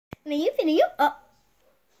And you. Oh,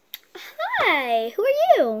 hi. Who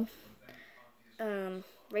are you?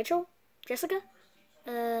 Rachel? Jessica?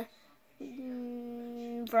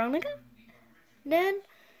 Veronica? Nan?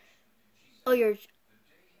 Oh, you're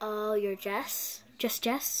Jess? Just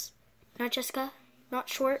Jess? Not Jessica? Not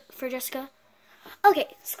short for Jessica? Okay.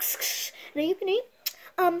 Now you can eat.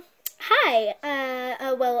 Hi.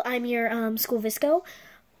 Well, I'm your, school VSCO.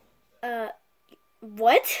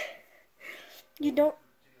 What? You don't...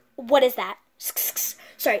 What is that?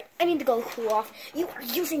 Sorry, I need to go cool off. You are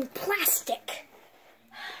using plastic.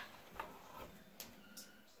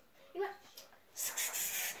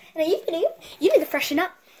 Now you need to freshen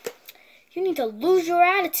up. You need to lose your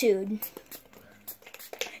attitude.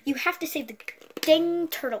 You have to save the dang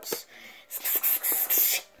turtles.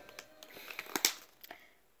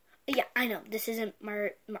 Yeah, I know. This isn't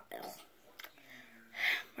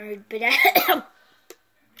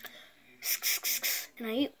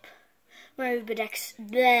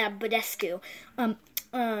VSCO.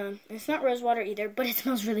 It's not rose water either, but it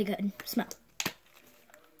smells really good. Smell.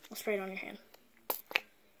 I'll spray it on your hand.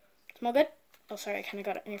 Smell good? Oh, sorry, I kind of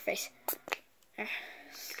got it in your face. You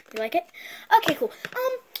like it? Okay, cool.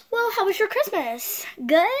 Well, how was your Christmas?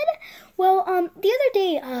 Good? Well, the other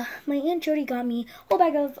day, my Aunt Jody got me a whole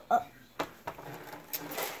bag of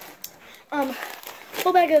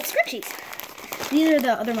scrunchies. These are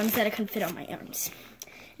the other ones that I couldn't fit on my arms.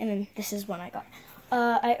 And then this is one I got.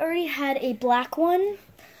 I already had a black one.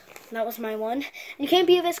 That was my one. And you can't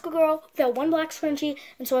be a VSCO girl without one black scrunchie.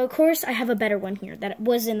 And so, of course, I have a better one here that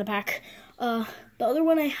was in the pack. The other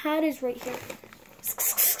one I had is right here.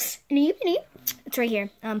 It's right here.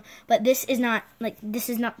 But this is not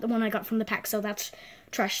the one I got from the pack. So that's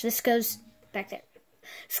trash. This goes back there.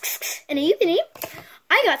 And I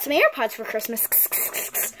got some AirPods for Christmas.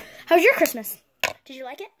 How was your Christmas? Did you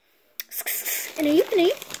like it?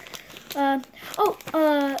 And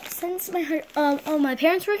since my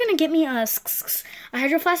parents were gonna get me a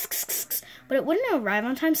hydro flask, but it wouldn't arrive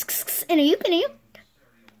on time.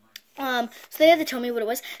 And so they had to tell me what it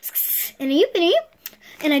was. And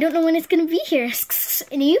I don't know when it's gonna be here.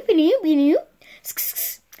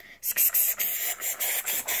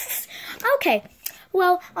 Okay.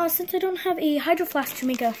 Well, since I don't have a hydro flask to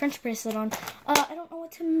make a friendship bracelet on, I don't know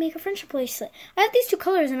what to make a friendship bracelet. I have these two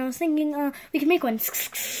colors, and I was thinking, we could make one.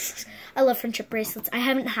 I love friendship bracelets. I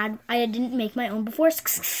didn't make my own before.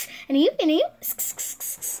 But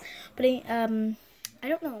I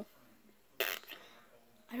don't know.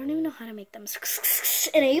 I don't even know how to make them.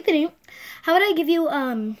 How would I give you,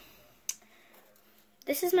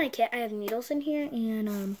 this is my kit. I have needles in here,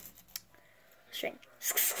 and, string.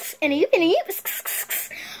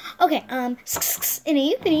 Okay,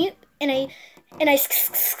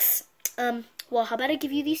 well, how about I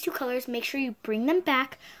give you these two colors, make sure you bring them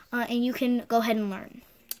back, and you can go ahead and learn.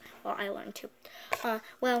 Well, I learned too.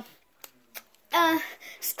 Well, it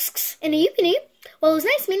was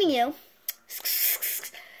nice meeting you.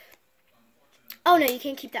 Oh, no, you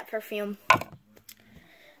can't keep that perfume.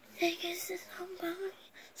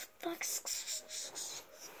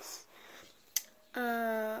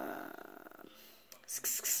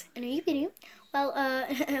 Well,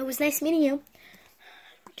 it was nice meeting you.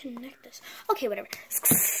 Connect this. Okay, whatever.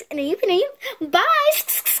 Bye.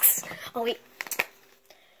 Oh, wait.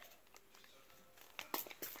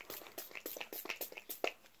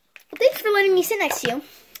 Thanks for letting me sit next to you.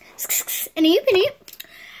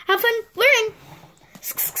 Have fun learning.